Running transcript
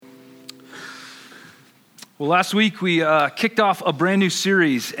Well, last week we kicked off a brand new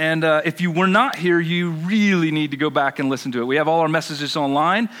series, and if you were not here, you really need to go back and listen to it. We have all our messages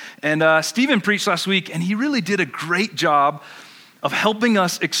online, and Stephen preached last week, and he really did a great job of helping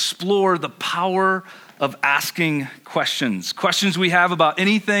us explore the power of asking questions. Questions we have about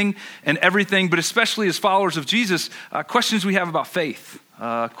anything and everything, but especially as followers of Jesus, questions we have about faith,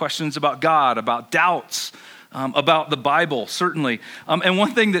 questions about God, about doubts, about the Bible, certainly. And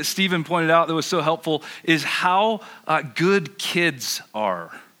one thing that Stephen pointed out that was so helpful is how good kids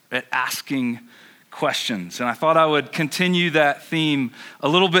are at asking questions. And I thought I would continue that theme a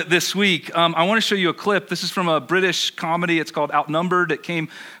little bit this week. I want to show you a clip. This is from a British comedy. It's called Outnumbered. It came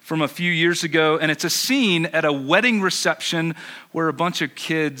from a few years ago. And it's a scene at a wedding reception where a bunch of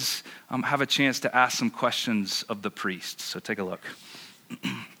kids have a chance to ask some questions of the priest. So take a look.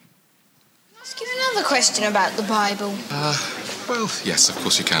 Ask you another question about the Bible. Well, yes, of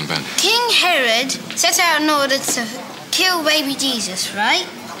course you can, Ben. King Herod set out in order to kill baby Jesus, right?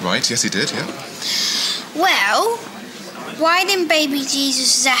 Right, yes he did, yeah. Well, why didn't baby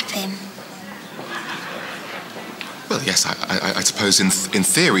Jesus zap him? Well, yes, I suppose in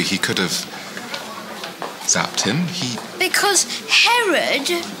theory he could have zapped him. Because Herod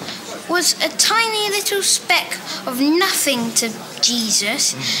was a tiny little speck of nothing to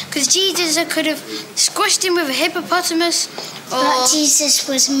Jesus, because Jesus could have squashed him with a hippopotamus, or... But Jesus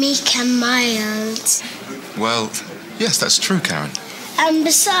was meek and mild. Well, yes, that's true, Karen. And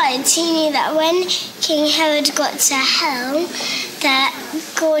besides, he knew that when King Herod got to hell, that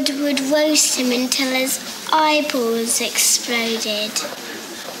God would roast him until his eyeballs exploded.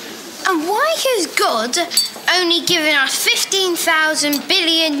 And why has God only given us 15,000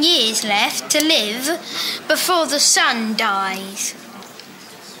 billion years left to live before the sun dies?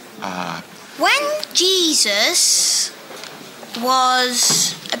 When Jesus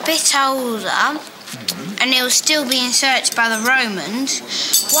was a bit older, and he was still being searched by the Romans,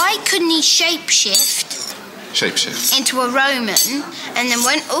 why couldn't he shapeshift into a Roman, and then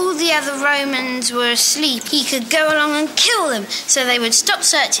when all the other Romans were asleep, he could go along and kill them so they would stop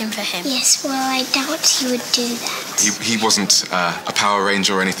searching for him? Yes, well, I doubt he would do that. He wasn't a Power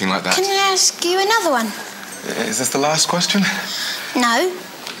Ranger or anything like that. Can I ask you another one? Is this the last question? No.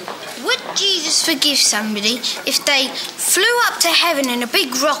 Would Jesus forgive somebody if they flew up to heaven in a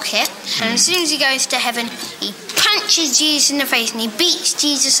big rocket, and as soon as he goes to heaven, he punches Jesus in the face and he beats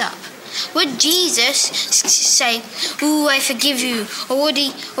Jesus up? Would Jesus say, "Ooh, I forgive you," or would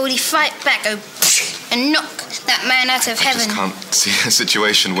he fight back, go and knock that man out of heaven? I just can't see a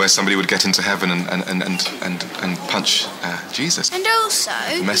situation where somebody would get into heaven and punch Jesus. And also,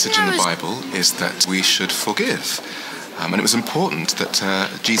 the message in the Bible is that we should forgive. And it was important that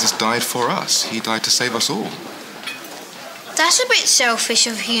Jesus died for us. He died to save us all. That's a bit selfish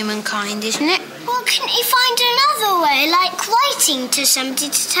of humankind, isn't it? Well, couldn't he find another way, like writing to somebody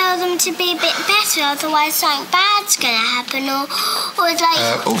to tell them to be a bit better, otherwise something bad's going to happen, or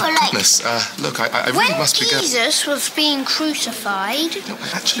goodness. Look, I really must be... When Jesus was being crucified, no,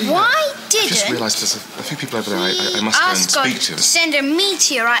 actually, why didn't... I just realised there's a few people over there I must go and speak to. To send a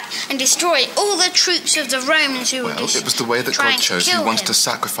meteorite and destroy all the troops of the Romans who were just... Well, it was the way that God chose. He wanted to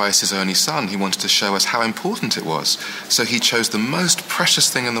sacrifice his only son. He wanted to show us how important it was. So he chose the most precious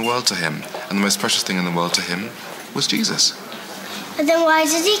thing in the world to him, and the most precious thing in the world to him was Jesus. But then why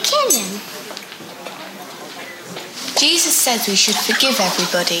did he kill him? Jesus says we should forgive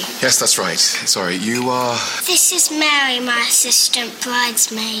everybody. Yes, that's right. Sorry, you are... This is Mary, my assistant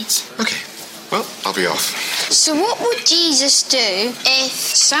bridesmaid. Okay, well, I'll be off. So what would Jesus do if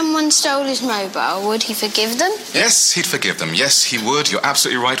someone stole his mobile? Would he forgive them? Yes, he'd forgive them. Yes, he would. You're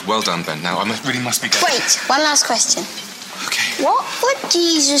absolutely right. Well done, Ben. Now, I really must be going. Wait, one last question. Okay. What would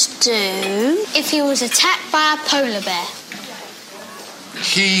Jesus do if he was attacked by a polar bear?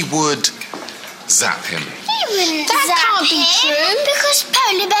 He would zap him. That can't be true. Because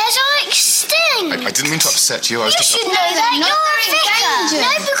polar bears are extinct. I didn't mean to upset you. I was You just... should know that. You're a vicar.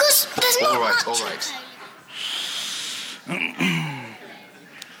 No, because there's not much.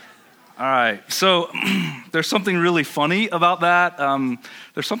 All right, so there's something really funny about that.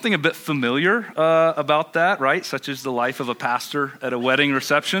 There's something a bit familiar about that, right? Such as the life of a pastor at a wedding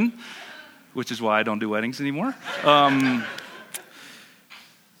reception, which is why I don't do weddings anymore.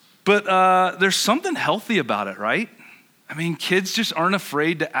 But there's something healthy about it, right? I mean, kids just aren't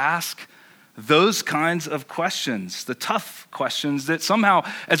afraid to ask those kinds of questions, the tough questions that somehow,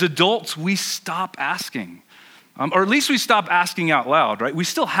 as adults, we stop asking. Or at least we stop asking out loud, right? We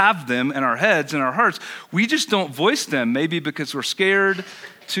still have them in our heads and our hearts. We just don't voice them, maybe because we're scared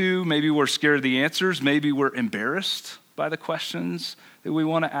to, maybe we're scared of the answers, maybe we're embarrassed by the questions that we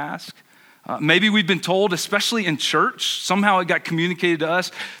want to ask. Maybe we've been told, especially in church, somehow it got communicated to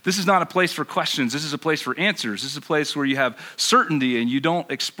us, this is not a place for questions, this is a place for answers. This is a place where you have certainty and you don't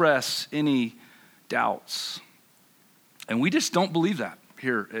express any doubts. And we just don't believe that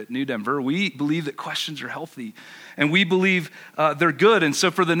here at New Denver. We believe that questions are healthy, and we believe they're good. And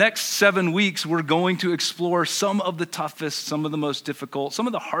so for the next 7 weeks, we're going to explore some of the toughest, some of the most difficult, some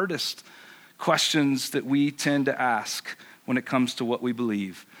of the hardest questions that we tend to ask when it comes to what we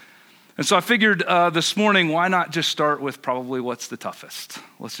believe. And so I figured this morning, why not just start with probably what's the toughest?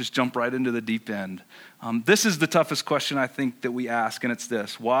 Let's just jump right into the deep end. This is the toughest question I think that we ask, and it's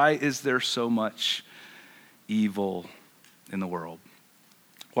this: why is there so much evil in the world?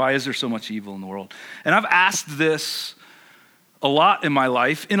 Why is there so much evil in the world? And I've asked this a lot in my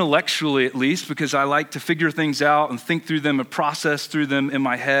life, intellectually at least, because I like to figure things out and think through them and process through them in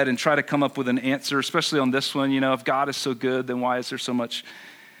my head and try to come up with an answer, especially on this one. If God is so good, then why is there so much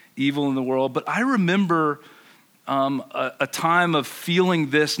evil in the world? But I remember a time of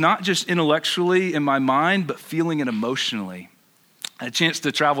feeling this, not just intellectually in my mind, but feeling it emotionally. I had a chance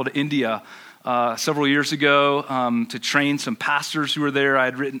to travel to India several years ago to train some pastors who were there. I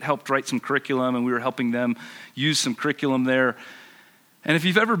had helped write some curriculum, and we were helping them use some curriculum there. And if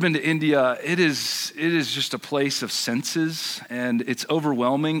you've ever been to India, it is just a place of senses, and it's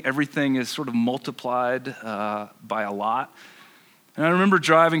overwhelming. Everything is sort of multiplied by a lot. And I remember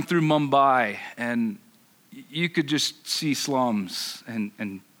driving through Mumbai, and you could just see slums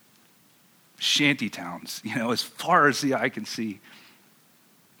and shanty towns, as far as the eye can see.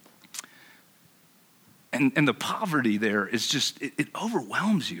 And the poverty there is just, it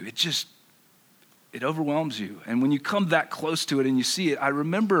overwhelms you. It overwhelms you. And when you come that close to it and you see it, I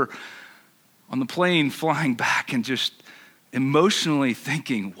remember on the plane flying back and just emotionally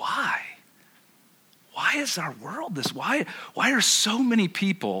thinking, why? Why is our world this? Why are so many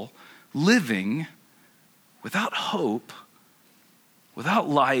people living without hope, without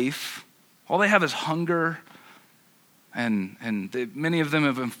life? All they have is hunger. And many of them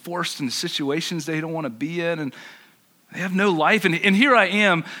have been forced into situations they don't want to be in, and they have no life. And here I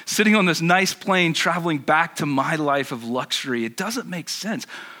am sitting on this nice plane traveling back to my life of luxury. It doesn't make sense.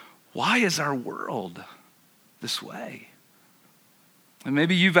 Why is our world this way? And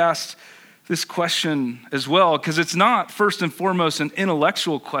maybe you've asked this question as well, because it's not first and foremost an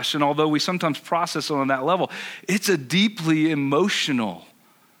intellectual question, although we sometimes process it on that level. It's a deeply emotional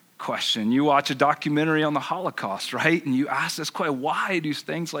question. You watch a documentary on the Holocaust, right? And you ask this question, why do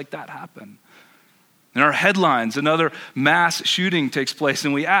things like that happen? In our headlines, another mass shooting takes place,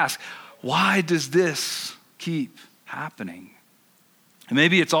 and we ask, why does this keep happening? And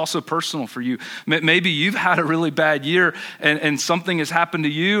maybe it's also personal for you. Maybe you've had a really bad year and something has happened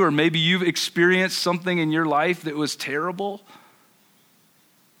to you, or maybe you've experienced something in your life that was terrible.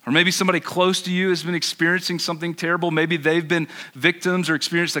 Or maybe somebody close to you has been experiencing something terrible. Maybe they've been victims or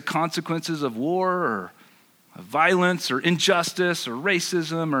experienced the consequences of war or of violence or injustice or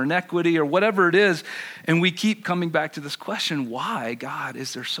racism or inequity or whatever it is. And we keep coming back to this question, why, God,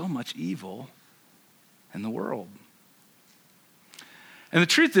 is there so much evil in the world? And the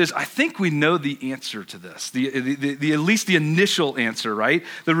truth is, I think we know the answer to this, the at least the initial answer, right?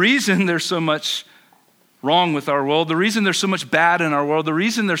 The reason there's so much wrong with our world, the reason there's so much bad in our world, the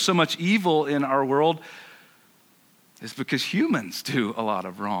reason there's so much evil in our world is because humans do a lot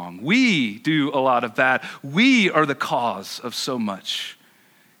of wrong. We do a lot of bad. We are the cause of so much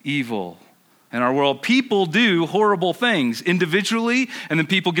evil in our world. People do horrible things individually, and then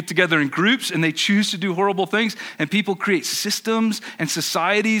people get together in groups and they choose to do horrible things, and people create systems and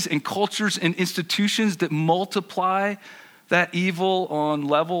societies and cultures and institutions that multiply that evil on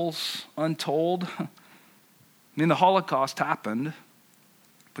levels untold. The Holocaust happened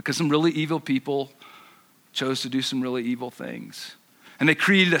because some really evil people chose to do some really evil things. And they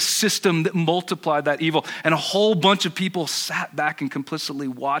created a system that multiplied that evil. And a whole bunch of people sat back and complicitly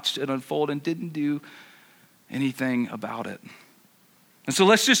watched it unfold and didn't do anything about it. And so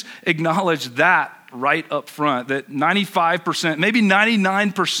let's just acknowledge that right up front, that 95%, maybe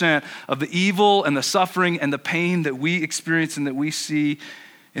 99% of the evil and the suffering and the pain that we experience and that we see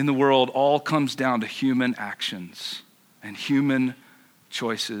in the world all comes down to human actions and human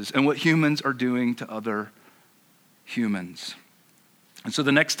choices and what humans are doing to other humans. And so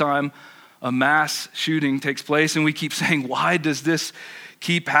the next time a mass shooting takes place and we keep saying, why does this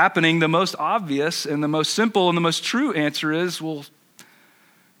keep happening? The most obvious and the most simple and the most true answer is, well,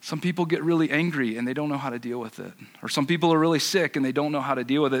 some people get really angry and they don't know how to deal with it. Or some people are really sick and they don't know how to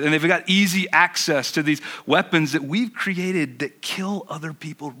deal with it. And they've got easy access to these weapons that we've created that kill other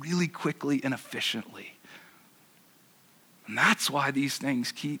people really quickly and efficiently. And that's why these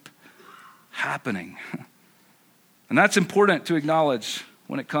things keep happening. And that's important to acknowledge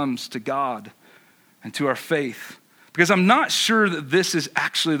when it comes to God and to our faith, because I'm not sure that this is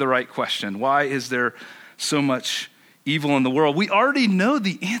actually the right question. Why is there so much evil in the world? We already know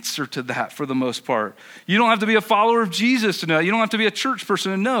the answer to that for the most part. You don't have to be a follower of Jesus to know. You don't have to be a church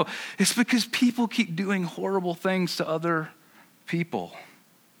person to know. It's because people keep doing horrible things to other people.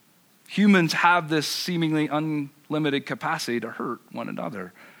 Humans have this seemingly unlimited capacity to hurt one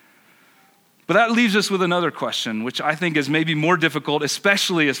another. But that leaves us with another question, which I think is maybe more difficult,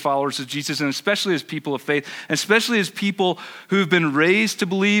 especially as followers of Jesus and especially as people of faith, and especially as people who've been raised to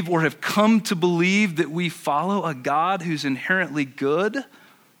believe or have come to believe that we follow a God who's inherently good.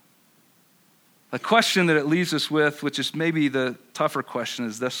 The question that it leaves us with, which is maybe the tougher question,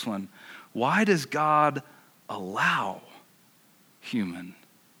 is this one. Why does God allow human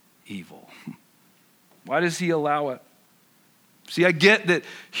evil? Why does he allow it? See, I get that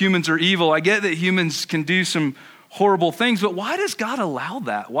humans are evil. I get that humans can do some horrible things, but why does God allow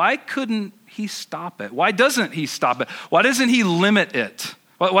that? Why couldn't he stop it? Why doesn't he stop it? Why doesn't he limit it?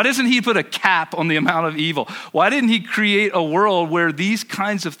 Why doesn't he put a cap on the amount of evil? Why didn't he create a world where these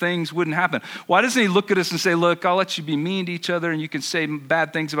kinds of things wouldn't happen? Why doesn't he look at us and say, look, I'll let you be mean to each other and you can say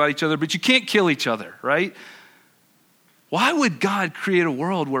bad things about each other, but you can't kill each other, right? Why would God create a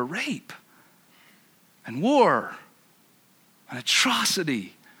world where rape and war and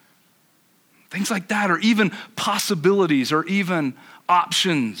atrocity, things like that, or even possibilities or even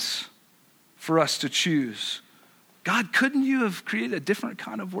options for us to choose? God, couldn't you have created a different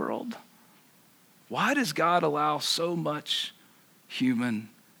kind of world? Why does God allow so much human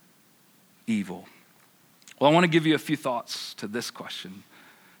evil? Well, I want to give you a few thoughts to this question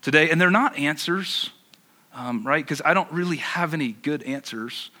today, and they're not answers, right? Because I don't really have any good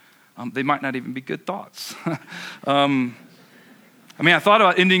answers. They might not even be good thoughts. I thought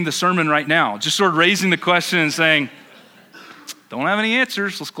about ending the sermon right now, just sort of raising the question and saying, don't have any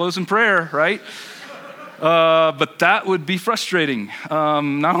answers, let's close in prayer, right? But that would be frustrating,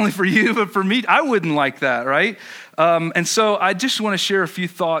 not only for you, but for me. I wouldn't like that, right? And so I just want to share a few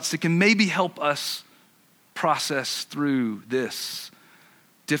thoughts that can maybe help us process through this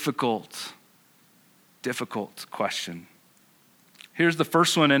difficult question. Here's the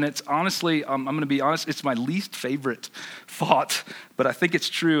first one, and it's honestly, I'm going to be honest, it's my least favorite thought, but I think it's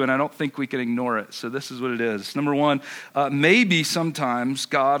true, and I don't think we can ignore it. So this is what it is. Number one, maybe sometimes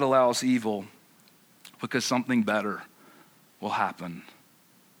God allows evil because something better will happen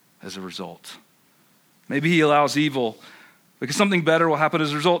as a result. Maybe he allows evil because something better will happen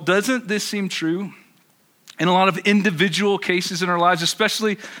as a result. Doesn't this seem true in a lot of individual cases in our lives,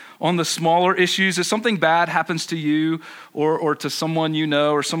 especially on the smaller issues? If something bad happens to you or to someone you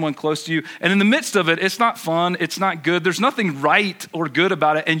know or someone close to you, and in the midst of it, it's not fun, it's not good, there's nothing right or good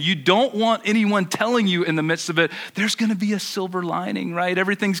about it, and you don't want anyone telling you in the midst of it, there's going to be a silver lining, right?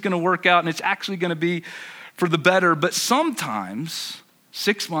 Everything's going to work out, and it's actually going to be for the better. But sometimes,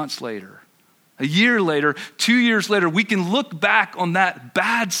 6 months later, a year later, 2 years later, we can look back on that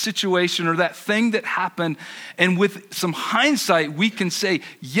bad situation or that thing that happened, and with some hindsight, we can say,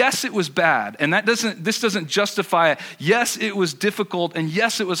 yes, it was bad, and this doesn't justify it. Yes, it was difficult, and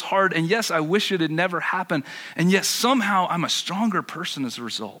yes, it was hard, and yes, I wish it had never happened, and yet somehow I'm a stronger person as a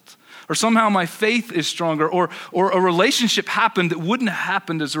result. Or somehow my faith is stronger, or a relationship happened that wouldn't have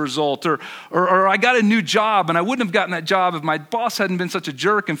happened as a result, or I got a new job and I wouldn't have gotten that job if my boss hadn't been such a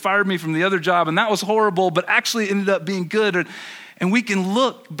jerk and fired me from the other job, and that was horrible, but actually ended up being good. And we can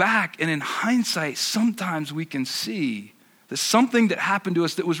look back, and in hindsight, sometimes we can see that something that happened to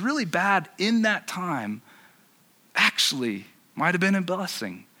us that was really bad in that time actually might have been a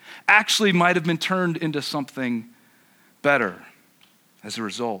blessing, actually might have been turned into something better as a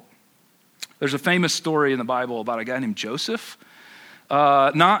result. There's a famous story in the Bible about a guy named Joseph.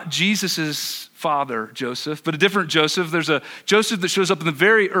 Not Jesus's father, Joseph, but a different Joseph. There's a Joseph that shows up in the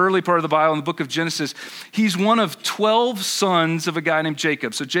very early part of the Bible in the book of Genesis. He's one of 12 sons of a guy named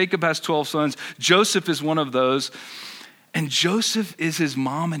Jacob. So Jacob has 12 sons. Joseph is one of those. And Joseph is his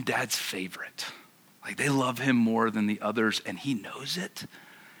mom and dad's favorite. Like, they love him more than the others, and he knows it.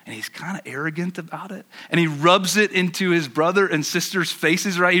 And he's kind of arrogant about it. And he rubs it into his brother and sister's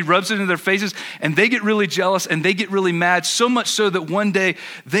faces, right? He rubs it into their faces, and they get really jealous and they get really mad, so much so that one day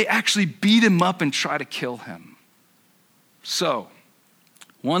they actually beat him up and try to kill him. So,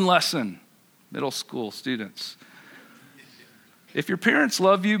 one lesson, middle school students. If your parents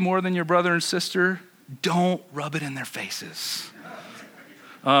love you more than your brother and sister, don't rub it in their faces.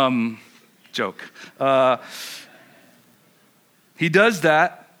 Joke. He does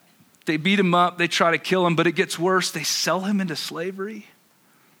that. They beat him up, they try to kill him, but it gets worse. They sell him into slavery.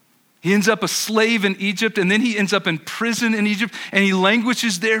 He ends up a slave in Egypt, and then he ends up in prison in Egypt, and he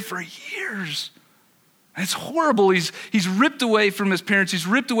languishes there for years. And it's horrible. He's ripped away from his parents. He's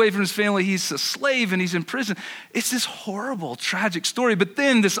ripped away from his family. He's a slave, and he's in prison. It's this horrible, tragic story. But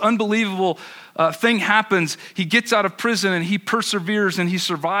then this unbelievable thing happens. He gets out of prison, and he perseveres, and he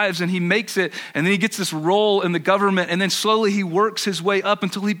survives, and he makes it. And then he gets this role in the government, and then slowly he works his way up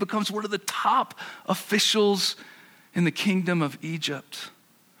until he becomes one of the top officials in the kingdom of Egypt.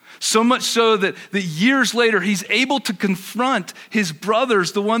 So much so that years later, he's able to confront his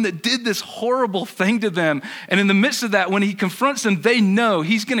brothers, the one that did this horrible thing to them. And in the midst of that, when he confronts them, they know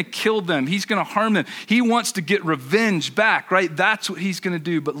he's going to kill them. He's going to harm them. He wants to get revenge back, right? That's what he's going to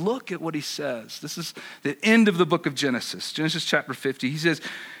do. But look at what he says. This is the end of the book of Genesis, Genesis chapter 50. He says,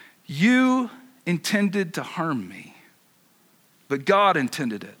 "You intended to harm me, but God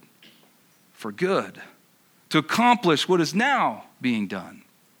intended it for good, to accomplish what is now being done,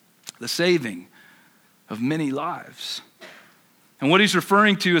 the saving of many lives." And what he's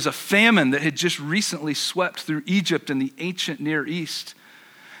referring to is a famine that had just recently swept through Egypt and the ancient Near East.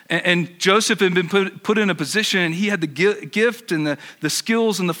 And Joseph had been put in a position, and he had the gift and the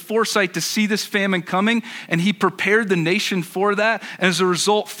skills and the foresight to see this famine coming, and he prepared the nation for that. And as a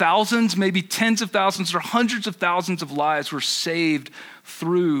result, thousands, maybe tens of thousands or hundreds of thousands of lives were saved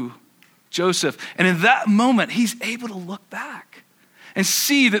through Joseph. And in that moment, he's able to look back and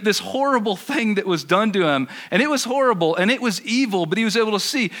see that this horrible thing that was done to him, and it was horrible and it was evil, but he was able to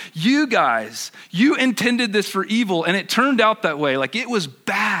see, you guys, you intended this for evil, and it turned out that way. Like, it was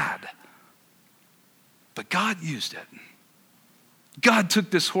bad. But God used it. God took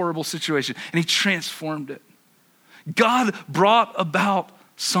this horrible situation and he transformed it. God brought about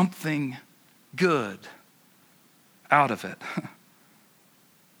something good out of it.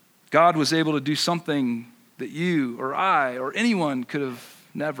 God was able to do something that you or I or anyone could have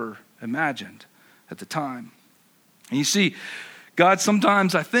never imagined at the time. And you see, God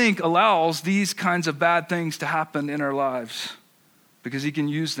sometimes, I think, allows these kinds of bad things to happen in our lives because he can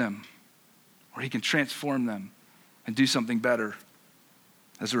use them, or he can transform them and do something better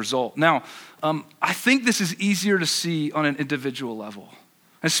as a result. Now, I think this is easier to see on an individual level,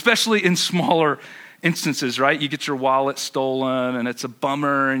 especially in smaller instances, right? You get your wallet stolen and it's a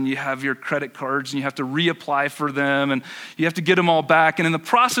bummer, and you have your credit cards and you have to reapply for them and you have to get them all back. And in the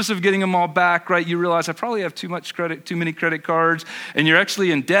process of getting them all back, right, you realize I probably have too many credit cards, and you're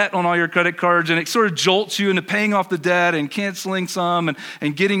actually in debt on all your credit cards, and it sort of jolts you into paying off the debt and canceling some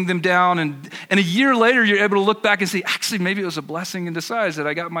and getting them down. And a year later, you're able to look back and say, actually, maybe it was a blessing in disguise that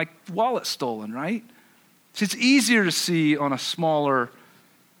I got my wallet stolen, right? So it's easier to see on a smaller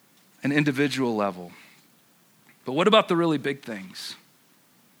an individual level. But what about the really big things?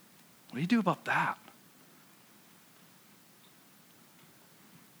 What do you do about that?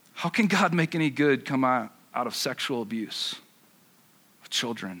 How can God make any good come out of sexual abuse of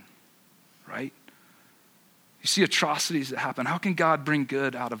children, right? You see atrocities that happen. How can God bring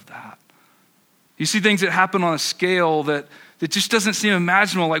good out of that? You see things that happen on a scale that just doesn't seem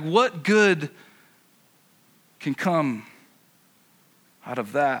imaginable. Like, what good can come out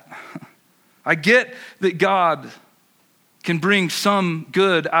of that? I get that God can bring some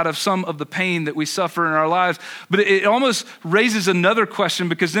good out of some of the pain that we suffer in our lives, but it almost raises another question,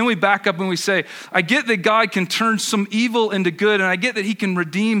 because then we back up and we say, I get that God can turn some evil into good, and I get that he can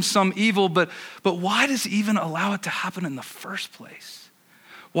redeem some evil, but why does he even allow it to happen in the first place?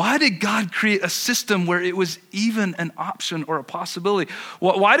 Why did God create a system where it was even an option or a possibility?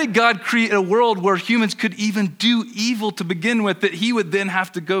 Why did God create a world where humans could even do evil to begin with, that he would then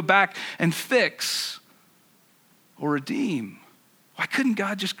have to go back and fix or redeem? Why couldn't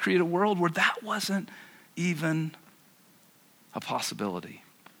God just create a world where that wasn't even a possibility?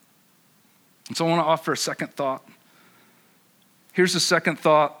 And so I want to offer a second thought. Here's the second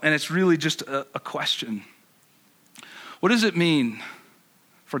thought, and it's really just a question. What does it mean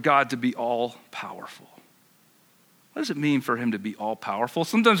for God to be all powerful? What does it mean for him to be all powerful?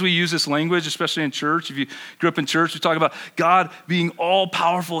 Sometimes we use this language, especially in church. If you grew up in church, we talk about God being all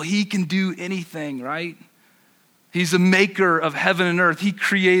powerful. He can do anything, right? He's the maker of heaven and earth. He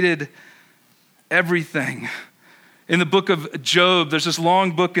created everything. In the book of Job, there's this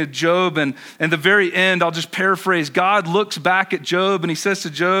long book of Job, and the very end, I'll just paraphrase. God looks back at Job, and he says to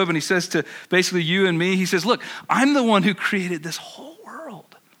Job, and he says to basically you and me, he says, look, I'm the one who created this whole world.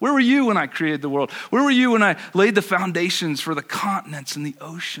 Where were you when I created the world? Where were you when I laid the foundations for the continents and the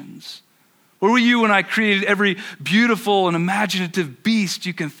oceans? Where were you when I created every beautiful and imaginative beast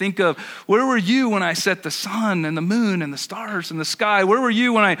you can think of? Where were you when I set the sun and the moon and the stars in the sky? Where were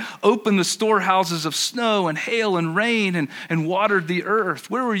you when I opened the storehouses of snow and hail and rain and watered the earth?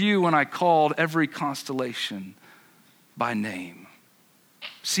 Where were you when I called every constellation by name?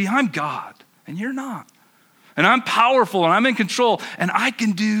 See, I'm God and you're not. And I'm powerful and I'm in control and I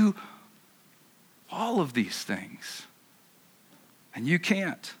can do all of these things. And you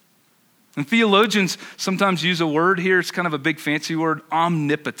can't. And theologians sometimes use a word here. It's kind of a big fancy word,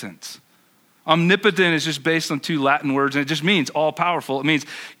 omnipotent. Omnipotent is just based on two Latin words, and it just means all powerful. It means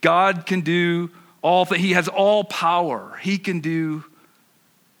God can do all things. He has all power. He can do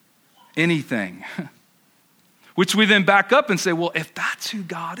anything. Which we then back up and say, well, if that's who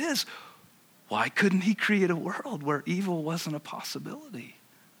God is, why couldn't he create a world where evil wasn't a possibility?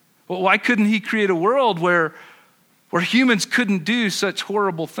 Well, why couldn't he create a world where humans couldn't do such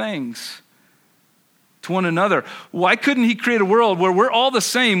horrible things to one another? Why couldn't he create a world where we're all the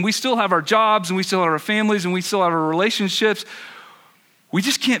same? We still have our jobs and we still have our families and we still have our relationships. We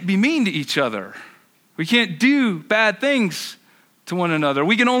just can't be mean to each other. We can't do bad things to one another.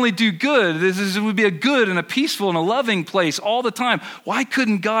 We can only do good. It would be a good and a peaceful and a loving place all the time. Why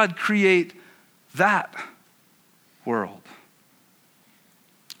couldn't God create that world?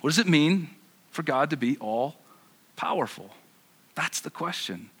 What does it mean for God to be all powerful? That's the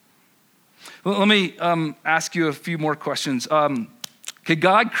question. Well, let me ask you a few more questions. Could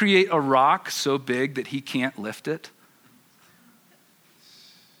God create a rock so big that he can't lift it?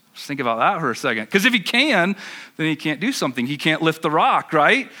 Just think about that for a second. Because if he can, then he can't do something. He can't lift the rock,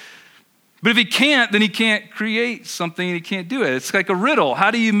 right? But if he can't, then he can't create something and he can't do it. It's like a riddle.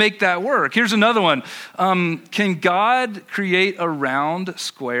 How do you make that work? Here's another one. Can God create a round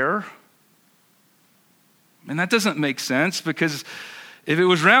square? And that doesn't make sense because if it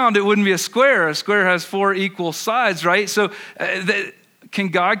was round, it wouldn't be a square. A square has 4 equal sides, right? So can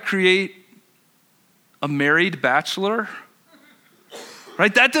God create a married bachelor?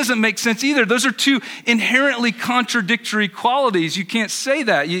 Right? That doesn't make sense either. Those are two inherently contradictory qualities. You can't say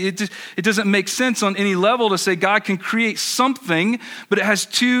that. It doesn't make sense on any level to say God can create something, but it has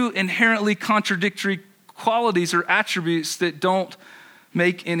two inherently contradictory qualities or attributes that don't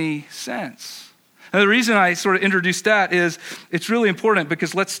make any sense. And the reason I sort of introduced that is it's really important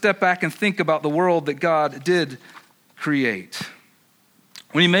because let's step back and think about the world that God did create.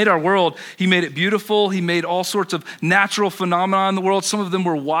 When he made our world, he made it beautiful. He made all sorts of natural phenomena in the world. Some of them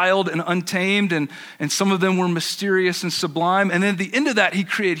were wild and untamed, and some of them were mysterious and sublime. And then at the end of that, he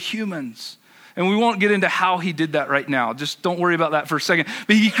created humans. And we won't get into how he did that right now. Just don't worry about that for a second.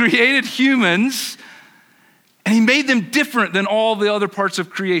 But he created humans, and he made them different than all the other parts of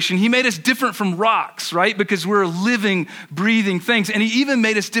creation. He made us different from rocks, right? Because we're living, breathing things. And he even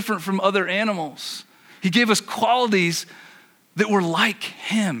made us different from other animals. He gave us qualities that were like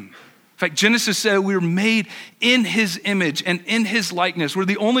him. In fact, Genesis said we were made in his image and in his likeness. We're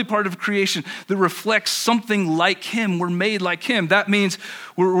the only part of creation that reflects something like him. We're made like him. That means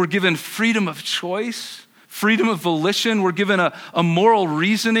we're given freedom of choice, freedom of volition. We're given a moral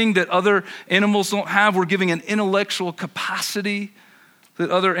reasoning that other animals don't have. We're given an intellectual capacity that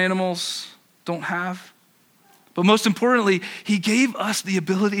other animals don't have. But most importantly, he gave us the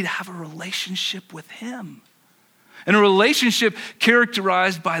ability to have a relationship with him. And a relationship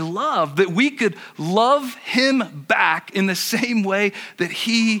characterized by love, that we could love him back in the same way that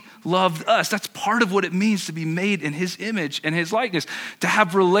he loved us. That's part of what it means to be made in his image and his likeness, to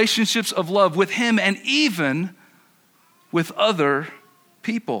have relationships of love with him and even with other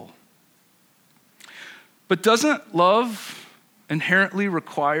people. But doesn't love inherently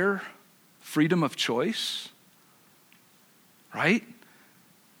require freedom of choice? Right?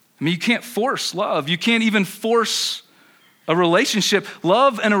 I mean, you can't force love. You can't even force a relationship.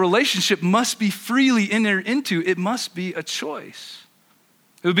 Love and a relationship must be freely entered into. It must be a choice.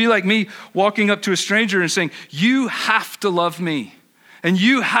 It would be like me walking up to a stranger and saying, you have to love me, and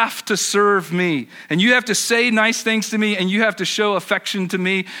you have to serve me, and you have to say nice things to me, and you have to show affection to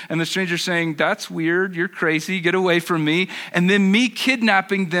me. And the stranger saying, that's weird, you're crazy, get away from me. And then me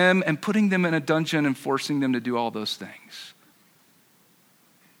kidnapping them and putting them in a dungeon and forcing them to do all those things.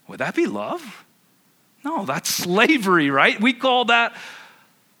 Would that be love? No, that's slavery, right? We call that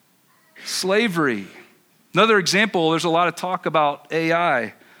slavery. Another example, there's a lot of talk about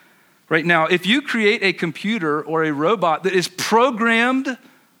AI right now. If you create a computer or a robot that is programmed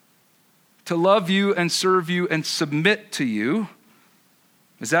to love you and serve you and submit to you,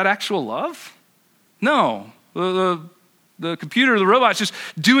 is that actual love? No. The computer, the robot's just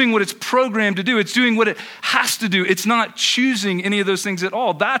doing what it's programmed to do. It's doing what it has to do. It's not choosing any of those things at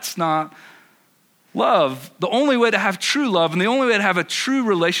all. That's not love, the only way to have true love and the only way to have a true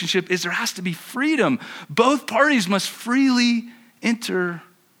relationship is there has to be freedom. Both parties must freely enter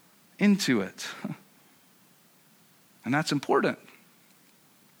into it. And that's important.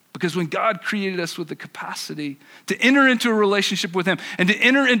 Because when God created us with the capacity to enter into a relationship with him and to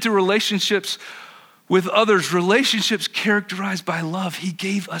enter into relationships with others, relationships characterized by love, he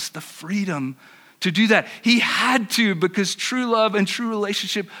gave us the freedom to do that. He had to, because true love and true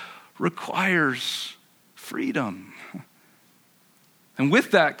relationship requires freedom. And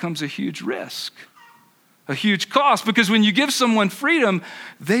with that comes a huge risk, a huge cost, because when you give someone freedom,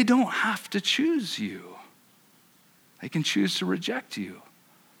 they don't have to choose you. They can choose to reject you.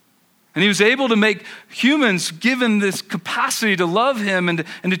 And he was able to make humans given this capacity to love him and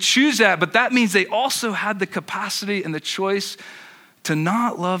to choose that, but that means they also had the capacity and the choice to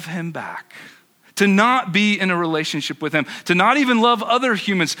not love him back, to not be in a relationship with him, to not even love other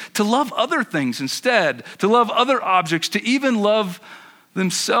humans, to love other things instead, to love other objects, to even love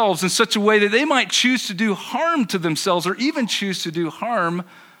themselves in such a way that they might choose to do harm to themselves or even choose to do harm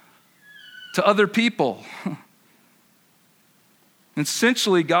to other people.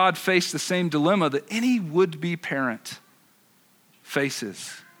 Essentially, God faced the same dilemma that any would-be parent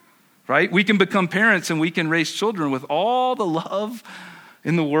faces, right? We can become parents and we can raise children with all the love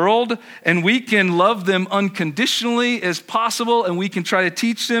in the world, and we can love them unconditionally as possible, and we can try to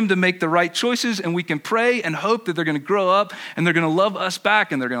teach them to make the right choices, and we can pray and hope that they're going to grow up and they're going to love us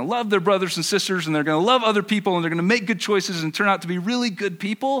back, and they're going to love their brothers and sisters, and they're going to love other people, and they're going to make good choices and turn out to be really good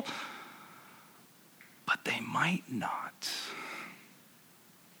people, but they might not.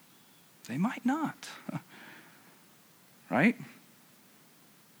 They might not, right?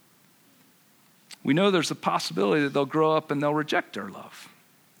 We know there's a possibility that they'll grow up and they'll reject our love.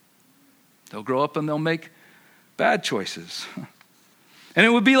 They'll grow up and they'll make bad choices. And it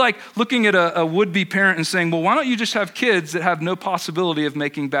would be like looking at a would-be parent and saying, well, why don't you just have kids that have no possibility of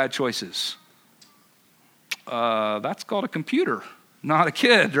making bad choices? That's called a computer, not a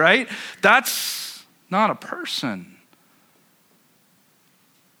kid, right? That's not a person.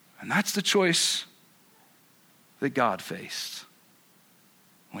 And that's the choice that God faced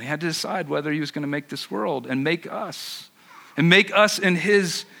when he had to decide whether he was going to make this world and make us in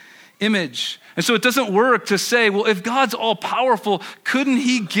his image. And so it doesn't work to say, well, if God's all powerful, couldn't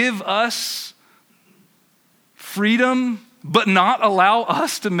he give us freedom but not allow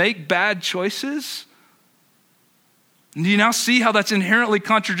us to make bad choices? And do you now see how that's inherently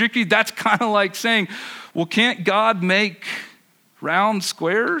contradictory? That's kind of like saying, well, can't God make round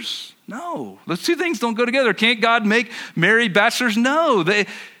squares? No. Those two things don't go together. Can't God make married bachelors? No.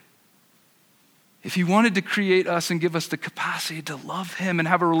 If he wanted to create us and give us the capacity to love him and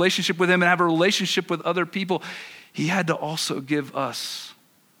have a relationship with him and have a relationship with other people, he had to also give us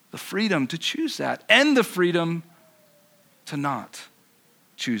the freedom to choose that and the freedom to not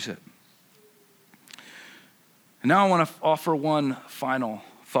choose it. And now I want to offer one final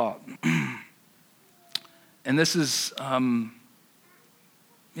thought. And this is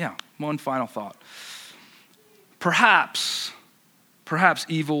one final thought. Perhaps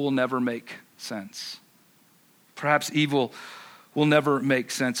evil will never make sense. Perhaps evil will never make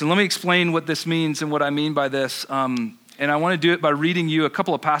sense. And let me explain what this means and what I mean by this. And I want to do it by reading you a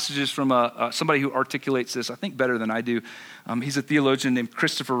couple of passages from somebody who articulates this, I think, better than I do. He's a theologian named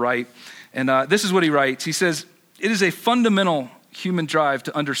Christopher Wright. And this is what he writes. He says, "It is a fundamental human drive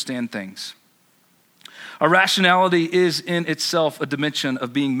to understand things. Our rationality is in itself a dimension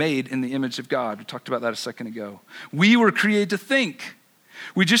of being made in the image of God." We talked about that a second ago. We were created to think.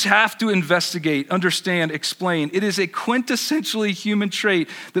 We just have to investigate, understand, explain. It is a quintessentially human trait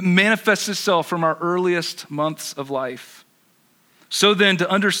that manifests itself from our earliest months of life. So then, to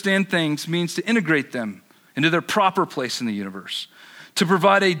understand things means to integrate them into their proper place in the universe, to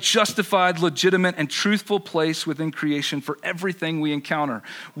provide a justified, legitimate, and truthful place within creation for everything we encounter.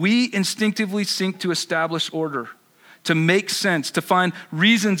 We instinctively seek to establish order, to make sense, to find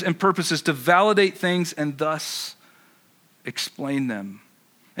reasons and purposes, to validate things and thus explain them.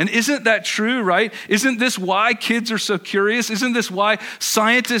 And isn't that true, right? Isn't this why kids are so curious? Isn't this why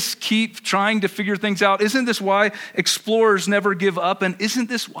scientists keep trying to figure things out? Isn't this why explorers never give up? And isn't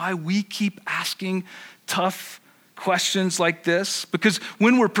this why we keep asking tough questions like this? Because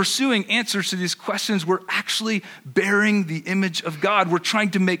when we're pursuing answers to these questions, we're actually bearing the image of God. We're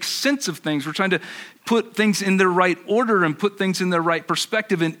trying to make sense of things. We're trying to put things in their right order and put things in their right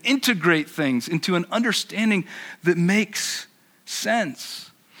perspective and integrate things into an understanding that makes sense.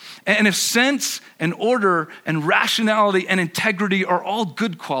 And if sense and order and rationality and integrity are all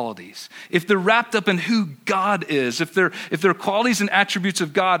good qualities, if they're wrapped up in who God is, if they're qualities and attributes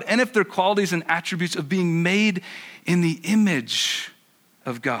of God, and if they're qualities and attributes of being made in the image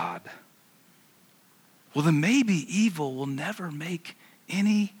of God, well, then maybe evil will never make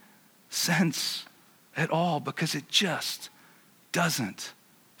any sense at all because it just doesn't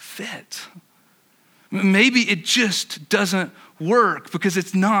fit. Maybe it just doesn't work because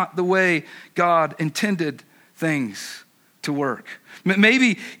it's not the way God intended things to work.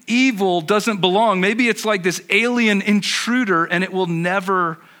 Maybe evil doesn't belong. Maybe it's like this alien intruder and it will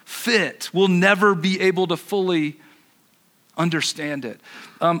never fit. We'll never be able to fully understand it.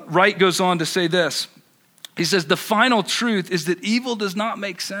 Wright goes on to say this. He says, the final truth is that evil does not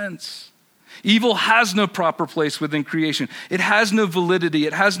make sense. Evil has no proper place within creation. It has no validity.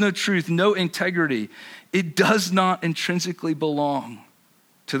 It has no truth, no integrity. It does not intrinsically belong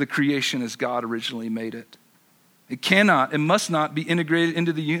to the creation as God originally made it. It cannot and must not be integrated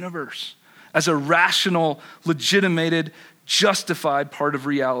into the universe as a rational, legitimated, justified part of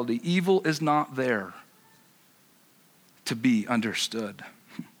reality. Evil is not there to be understood.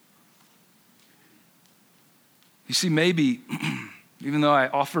 You see, maybe, even though I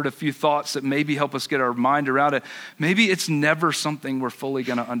offered a few thoughts that maybe help us get our mind around it, maybe it's never something we're fully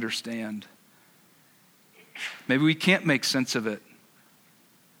going to understand. Maybe we can't make sense of it.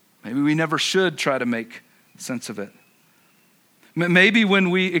 Maybe we never should try to make sense of it. Maybe when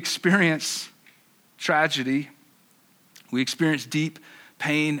we experience tragedy, we experience deep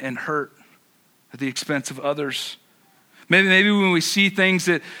pain and hurt at the expense of others. Maybe when we see things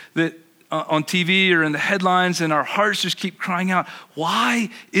that on TV or in the headlines and our hearts just keep crying out, why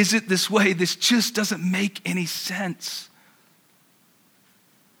is it this way? This just doesn't make any sense.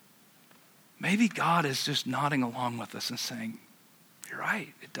 Maybe God is just nodding along with us and saying, you're right,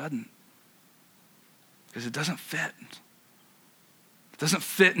 it doesn't. Because it doesn't fit. It doesn't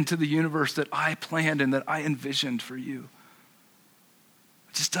fit into the universe that I planned and that I envisioned for you.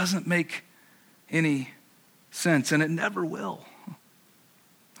 It just doesn't make any sense, and it never will.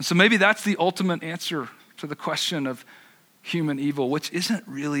 And so maybe that's the ultimate answer to the question of human evil, which isn't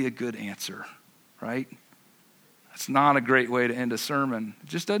really a good answer, right? That's not a great way to end a sermon. It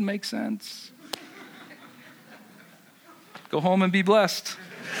just doesn't make sense. Go home and be blessed.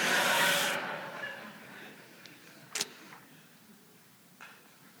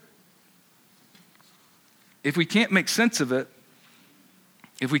 If we can't make sense of it,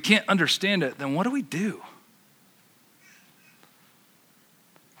 if we can't understand it, then what do?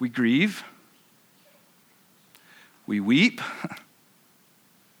 We grieve. We weep.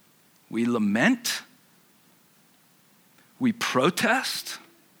 We lament. We protest.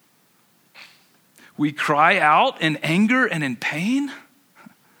 We cry out in anger and in pain.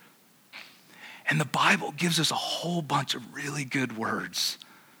 And the Bible gives us a whole bunch of really good words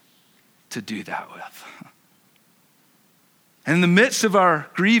to do that with. And in the midst of our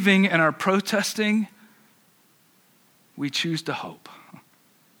grieving and our protesting, we choose to hope.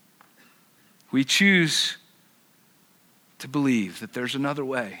 We choose to believe that there's another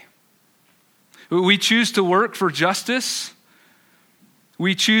way. We choose to work for justice.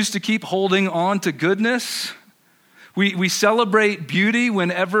 We choose to keep holding on to goodness. We celebrate beauty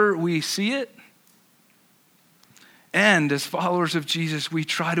whenever we see it. And as followers of Jesus, we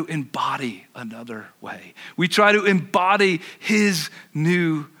try to embody another way. We try to embody his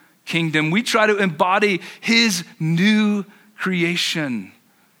new kingdom. We try to embody his new creation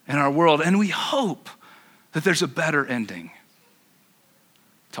in our world. And we hope that there's a better ending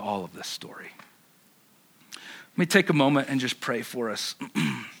to all of this story. Let me take a moment and just pray for us.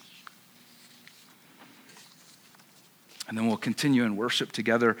 And then we'll continue in worship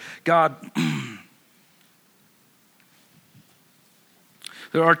together. God,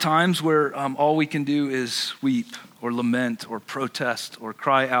 there are times where all we can do is weep or lament or protest or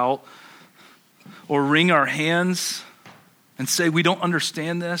cry out or wring our hands and say, we don't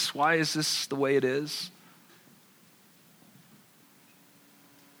understand this. Why is this the way it is?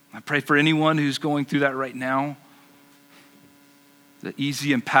 I pray for anyone who's going through that right now. The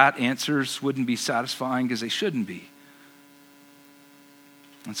easy and pat answers wouldn't be satisfying because they shouldn't be.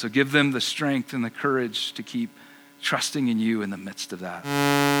 And so give them the strength and the courage to keep trusting in you in the midst of that.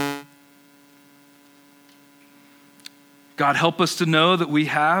 God, help us to know that we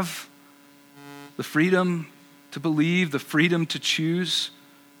have the freedom to believe, the freedom to choose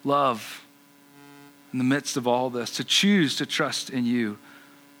love in the midst of all this, to choose to trust in you.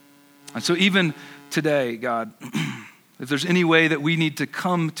 And so even today, God, if there's any way that we need to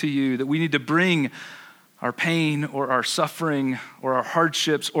come to you, that we need to bring our pain or our suffering or our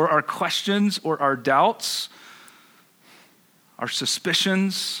hardships or our questions or our doubts, our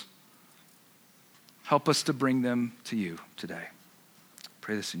suspicions. Help us to bring them to you today.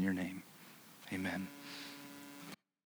 Pray this in your name. Amen.